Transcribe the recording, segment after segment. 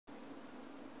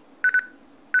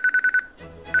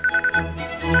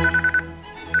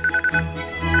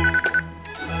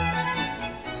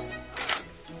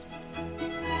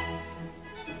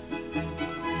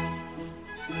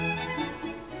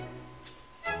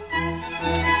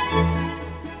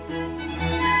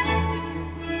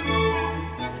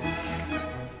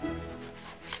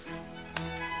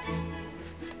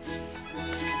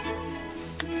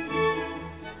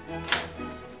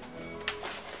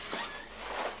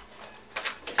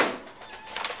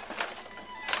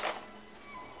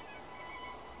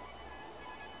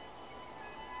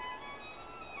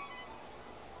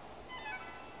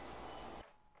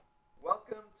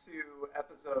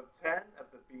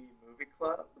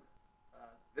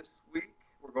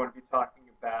we're going to be talking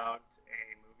about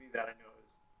a movie that I know is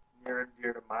near and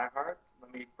dear to my heart.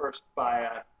 Let me first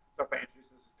start by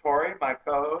introducing this is Tori, my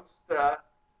co-host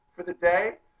for the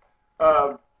day.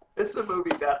 This is a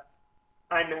movie that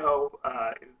I know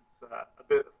is a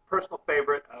bit of a personal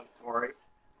favorite of Tori.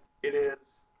 It is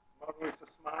Mona Lisa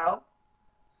Smile,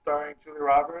 starring Julia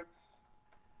Roberts.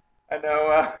 I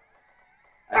know.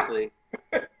 Actually,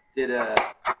 did a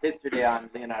history day on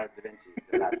Leonardo da Vinci,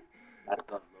 so that's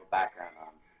the little background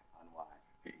on why.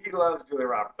 He loves Julia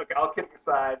Roberts. Okay, all kidding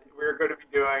aside, we're going to be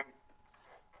doing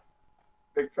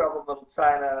Big Trouble in Little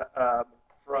China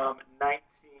from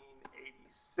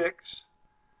 1986,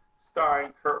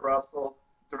 starring Kurt Russell,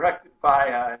 directed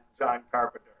by John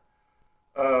Carpenter.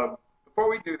 Before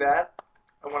we do that,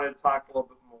 I wanted to talk a little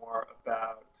bit more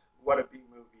about what a B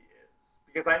movie is,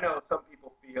 because I know some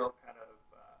people feel kind of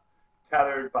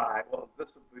tethered by, well, is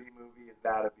this a B movie? Is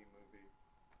that a B movie?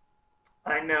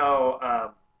 I know.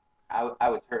 I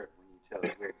was hurt when you chose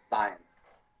Weird Science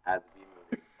as a B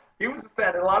movie. He was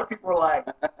offended. A lot of people were like,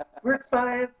 Weird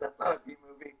Science? That's not a B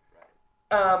movie.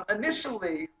 Right.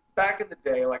 Initially, back in the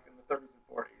day, like in the 30s and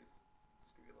 40s,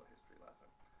 just give you a little history lesson,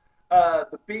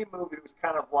 the B movie was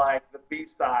kind of like the B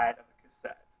side of a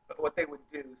cassette. But what they would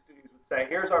do, the studios would say,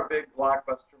 here's our big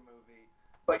blockbuster movie,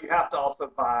 but you have to also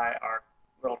buy our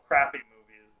little crappy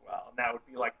movie as well. And that would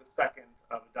be like the second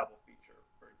of a double feature,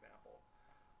 for example.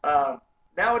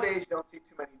 Nowadays, you don't see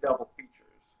too many double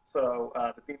features. So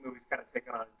the B movie's kind of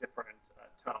taken on a different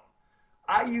tone.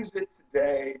 I use it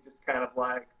today just kind of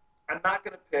like, I'm not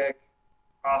going to pick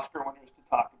Oscar winners to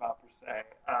talk about per se.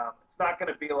 It's not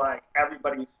going to be like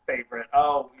everybody's favorite.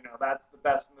 Oh, that's the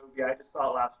best movie. I just saw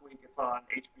it last week. It's on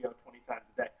HBO 20 times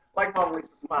a day. Like Mona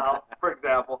Lisa Smile, for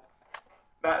example.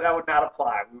 That would not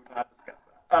apply. We would not discuss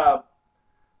that.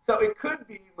 So it could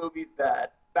be movies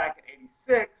that back in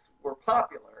 '86 were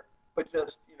popular, but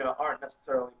just aren't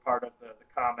necessarily part of the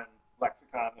common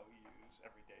lexicon that we use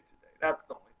every day today. That's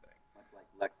the only thing. Much like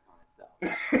lexicon itself.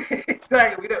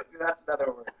 Exactly. That's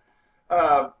another word.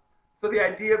 So the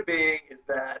idea being is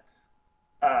that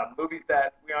movies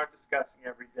that we aren't discussing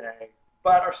every day,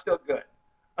 but are still good.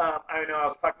 I know I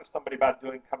was talking to somebody about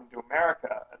doing Coming to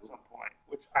America at some point,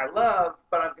 which I love,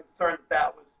 but I'm concerned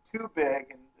that was too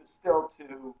big and is still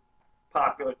too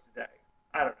popular today.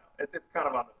 I don't know. It's kind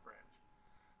of on the fringe.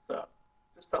 So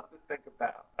just something to think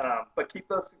about. But keep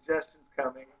those suggestions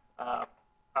coming.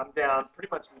 I'm down pretty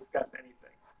much to discuss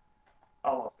anything,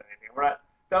 almost anything. Right?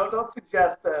 Don't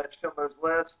suggest Schindler's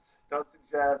List. Don't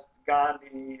suggest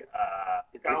Gandhi.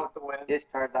 Gone with the Wind.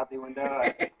 Ishtar's out the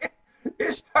window.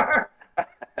 Ishtar.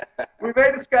 We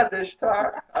may discuss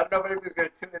Ishtar. I don't know if anybody's going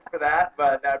to tune in for that,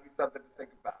 but that would be something to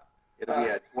think about. It'll be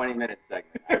a 20-minute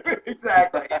segment.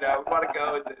 Exactly. We want to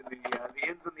go into the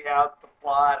ins and the outs, the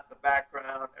plot, the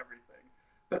background, everything,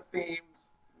 the themes.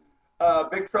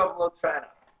 Big Trouble in Little China,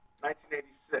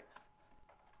 1986.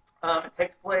 It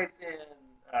takes place in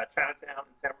Chinatown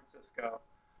in San Francisco.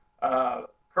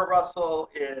 Kurt Russell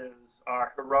is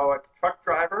our heroic truck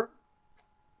driver.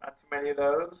 Not too many of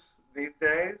those these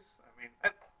days. I mean,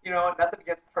 nothing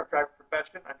against the truck driver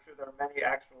profession. I'm sure there are many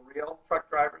actual real truck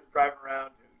drivers driving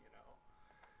around who,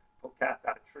 pull cats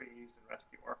out of trees and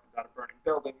rescue orphans out of burning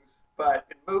buildings. But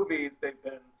in movies, they've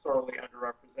been sorely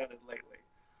underrepresented lately.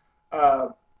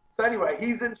 So anyway,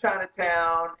 he's in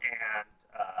Chinatown, and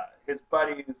his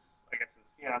buddies, I guess his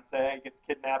fiance, gets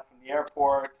kidnapped from the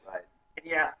airport. Right. And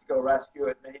he has to go rescue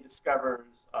it, and then he discovers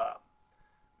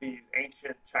these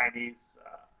ancient Chinese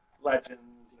legends.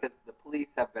 Because the police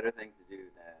have better things to do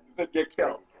than get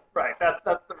killed. Right, that's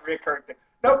the recurring thing.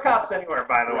 No cops anywhere,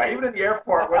 by the way. Even in the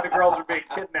airport where the girls are being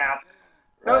kidnapped.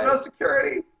 No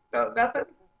security. No nothing.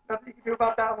 Nothing you can do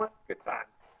about that one. Good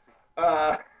times.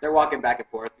 They're walking back and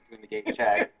forth between the gate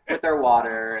check with their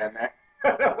water and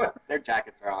their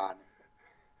jackets are on.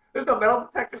 There's no metal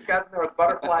detectors guys in there with a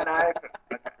butterfly knife.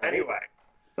 Anyway,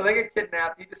 so they get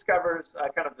kidnapped. He discovers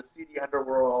kind of the seedy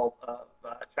underworld of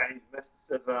Chinese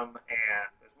mysticism, and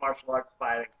there's martial arts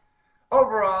fighting.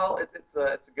 Overall, it's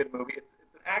a good movie.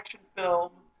 It's an action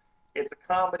film. It's a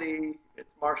comedy.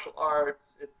 It's martial arts.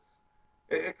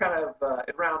 It kind of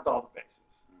it rounds all the bases,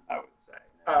 I would say.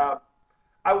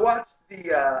 I watched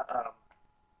the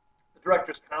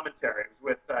director's commentary. It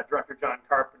was with director John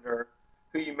Carpenter,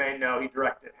 who you may know. He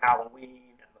directed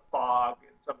Halloween and The Fog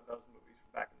and some of those movies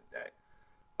from back in the day.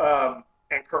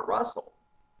 And Kurt Russell.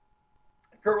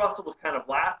 And Kurt Russell was kind of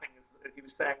laughing as he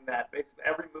was saying that basically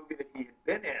every movie that he had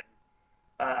been in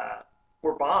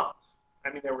were bombs.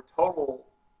 I mean, they were total,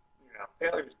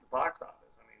 failures at the box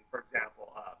office. I mean, for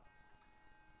example,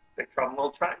 Big Trouble in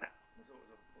Little China was a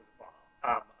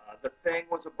bomb. The Thing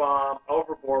was a bomb.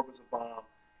 Overboard was a bomb.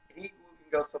 he can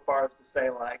go so far as to say,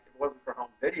 like, if it wasn't for home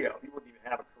video, he wouldn't even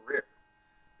have a career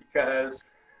because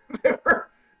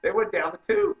they went down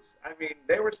the tubes. I mean,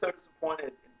 they were so disappointed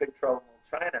in Big Trouble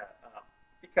in Little China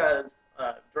because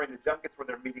during the junkets where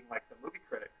they're meeting like the movie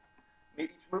critics,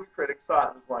 each movie critic saw it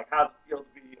and was like, "How does it feel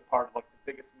to be a part of like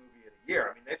the biggest movie of the year?"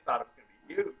 I mean, they thought it was going to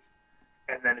be huge,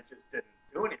 and then it just didn't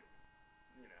do anything.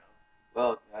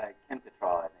 Well, Kim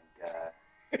Cattrall,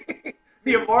 I think.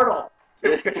 The immortal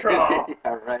Kim Cattrall.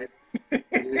 Yeah, right.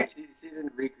 She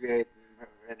didn't recreate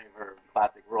any of her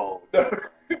classic roles. No,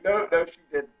 she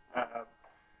didn't.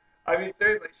 I mean,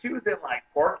 seriously, she was in like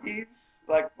Porky's,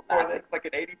 like before this, like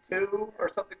in '82 or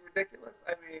something ridiculous.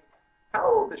 I mean,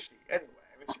 how old is she anyway?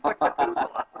 I mean, she's like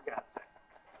Methuselah, for God's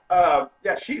sake.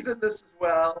 Yeah, she's in this as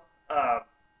well.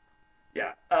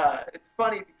 It's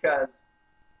funny because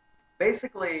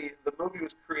basically the movie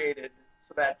was created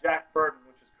so that Jack Burton,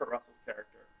 which is Kurt Russell's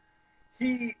character,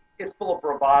 he is full of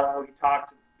bravado. He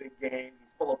talks a big game.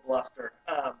 He's full of bluster.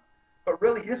 But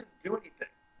really, he doesn't do anything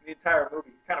in the entire movie.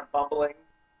 He's kind of bumbling,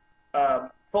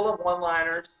 full of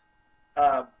one-liners.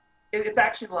 It's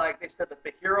actually like they said that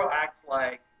the hero acts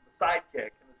like the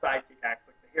sidekick, and the sidekick acts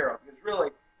like the hero. Because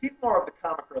really, he's more of the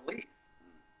comic relief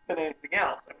than anything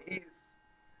else. I mean,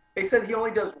 they said he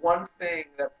only does one thing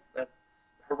that's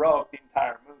heroic the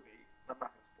entire movie. I'm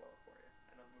not going to spoil it for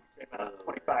you. I know the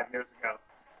movie came out 25 years ago,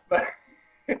 but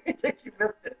in case you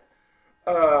missed it.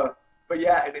 But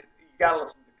yeah, you got to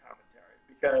listen to the commentary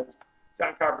because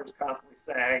John Carpenter's constantly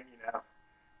saying,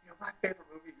 my favorite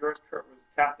movie of yours, Kurt, was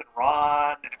Captain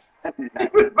Ron. He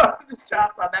was busting his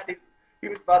chops on that. He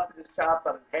was busting his chops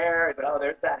on his hair. He said, "Oh,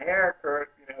 there's that hair, Kurt.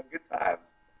 Good times.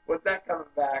 When's that coming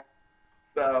back?"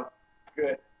 So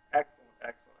good, excellent.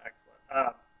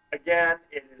 Again,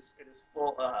 it is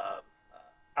full of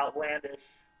outlandish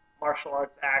martial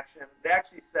arts action. They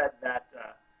actually said that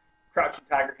Crouching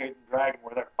Tiger, Hidden Dragon,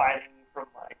 where they're fighting from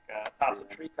like tops of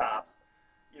treetops,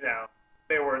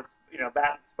 they were,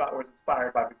 that was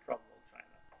inspired by Big Trouble in Little China.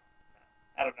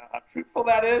 I don't know how truthful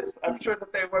that is. I'm sure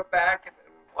that they went back and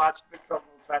watched Big Trouble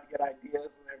and tried to get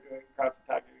ideas when they were doing Crouching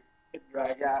Tiger, Hidden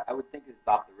Dragon. Yeah, I would think it's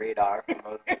off the radar for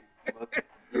most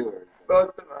viewers.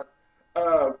 Most of us.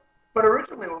 But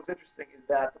originally what was interesting is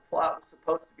that the plot was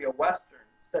supposed to be a Western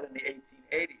set in the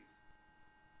 1880s.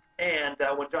 And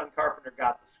when John Carpenter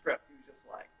got the script, he was just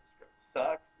like, "The script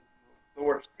sucks. This is the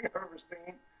worst thing I've ever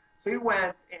seen." So he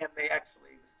went and the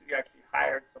studio actually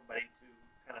hired somebody to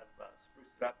kind of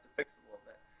spruce it up, to fix it a little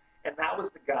bit. And that was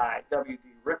the guy, W.D.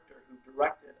 Richter, who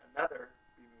directed another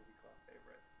B-Movie Club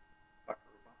favorite,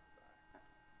 Buckaroo Banzai.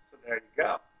 So there you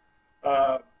go.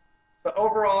 So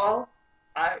overall,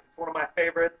 it's one of my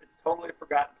favorites. It's totally a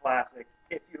forgotten classic.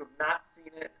 If you have not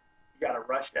seen it, you got to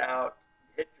rush out,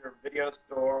 hit your video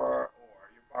store or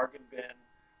your bargain bin,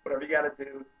 whatever you got to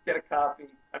do, get a copy.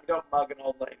 I mean, don't mug an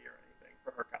old lady or anything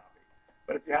for her copy.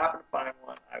 But if you happen to find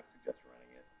one, I would suggest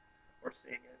renting it or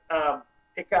seeing it.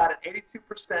 It got an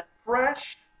 82%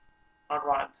 fresh on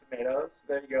Rotten Tomatoes.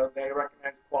 There you go. They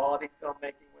recognize quality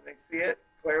filmmaking when they see it,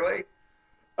 clearly.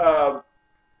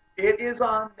 It is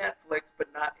on Netflix, but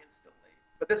not instantly.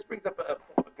 But this brings up a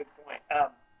good point.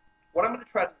 What I'm going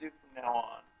to try to do from now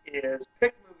on is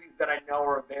pick movies that I know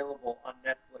are available on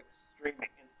Netflix streaming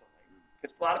instantly.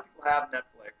 Because a lot of people have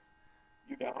Netflix.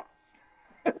 You don't.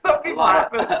 Some people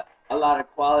have it. A lot of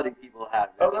quality people have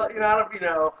it. A lot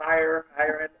of, higher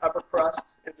end, upper crust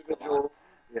individuals.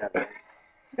 Yeah.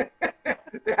 Right.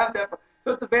 They have Netflix.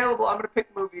 So it's available. I'm going to try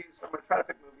to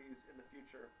pick movies in the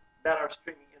future that are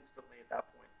streaming instantly at that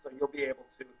point. So you'll be able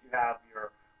to, if you have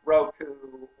your Roku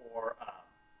or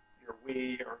your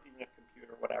Wii or even a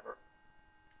computer, whatever,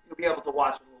 you'll be able to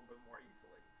watch it a little bit more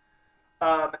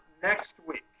easily. Next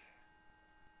week,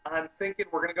 I'm thinking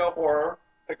we're going to go horror,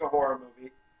 pick a horror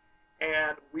movie,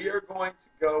 and we are going to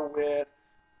go with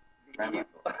Gremlins.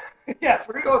 Yes,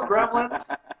 we're going to go with Gremlins,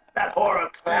 that horror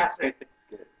classic.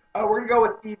 We're going to go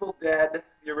with Evil Dead,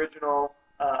 the original,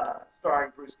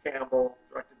 starring Bruce Campbell,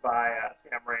 directed by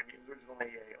Sam Raimi. It was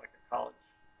originally a college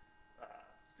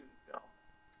student film.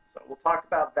 So we'll talk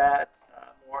about that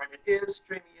more, and it is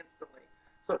streaming instantly.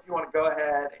 So if you want to go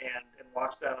ahead and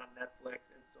watch that on Netflix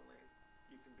instantly,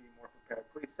 you can be more prepared.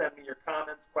 Please send me your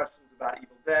comments, questions about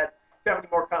Evil Dead. If you have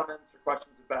any more comments or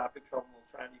questions about Big Trouble in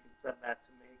Little China, you can send that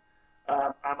to me.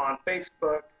 I'm on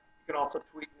Facebook. You can also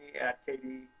tweet me at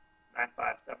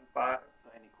KD9575. So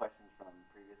any questions from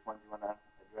previous ones you want to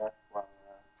address?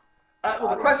 Well,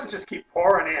 the questions just keep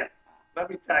pouring in. Let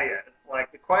me tell you, it's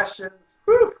like the questions,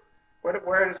 whew,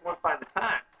 where does one find the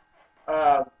time?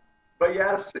 But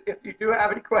yes, if you do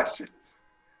have any questions,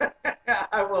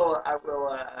 I will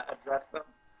address them.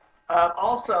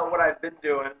 Also, what I've been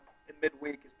doing in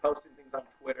midweek is posting things on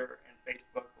Twitter and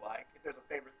Facebook. Like, if there's a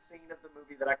favorite scene of the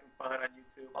movie that I can find on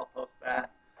YouTube, I'll post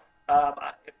that.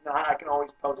 If not, I can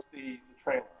always post the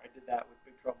trailer. I did that with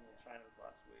Big Trouble in Little China this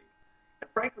last week. And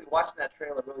frankly, watching that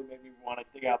trailer really made me want to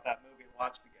dig out that movie and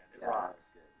watch it again. It rocks.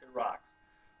 It rocks.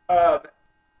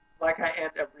 Like I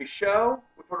end every show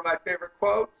with one of my favorite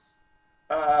quotes.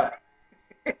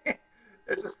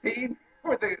 There's a scene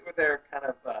where they're kind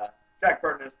of Jack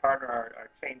Burton and his partner are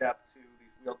chained up to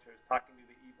these wheelchairs, talking to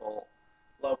the evil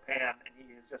Lopan, and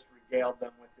he has just regaled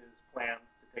them with his plans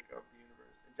to take over the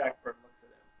universe. And Jack Burton looks at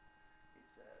him. He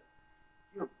says,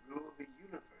 "You'll rule the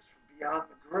universe from beyond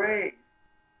the grave,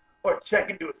 or check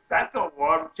into a cycle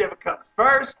ward, whichever comes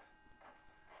first."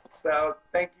 So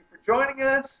thank you for joining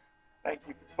us. Thank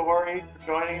you for Tori for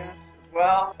joining us as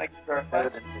well. Thank you very much. Better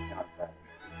than sticking outside.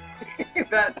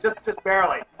 That just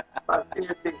barely.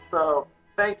 So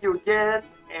thank you again,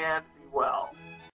 and be well.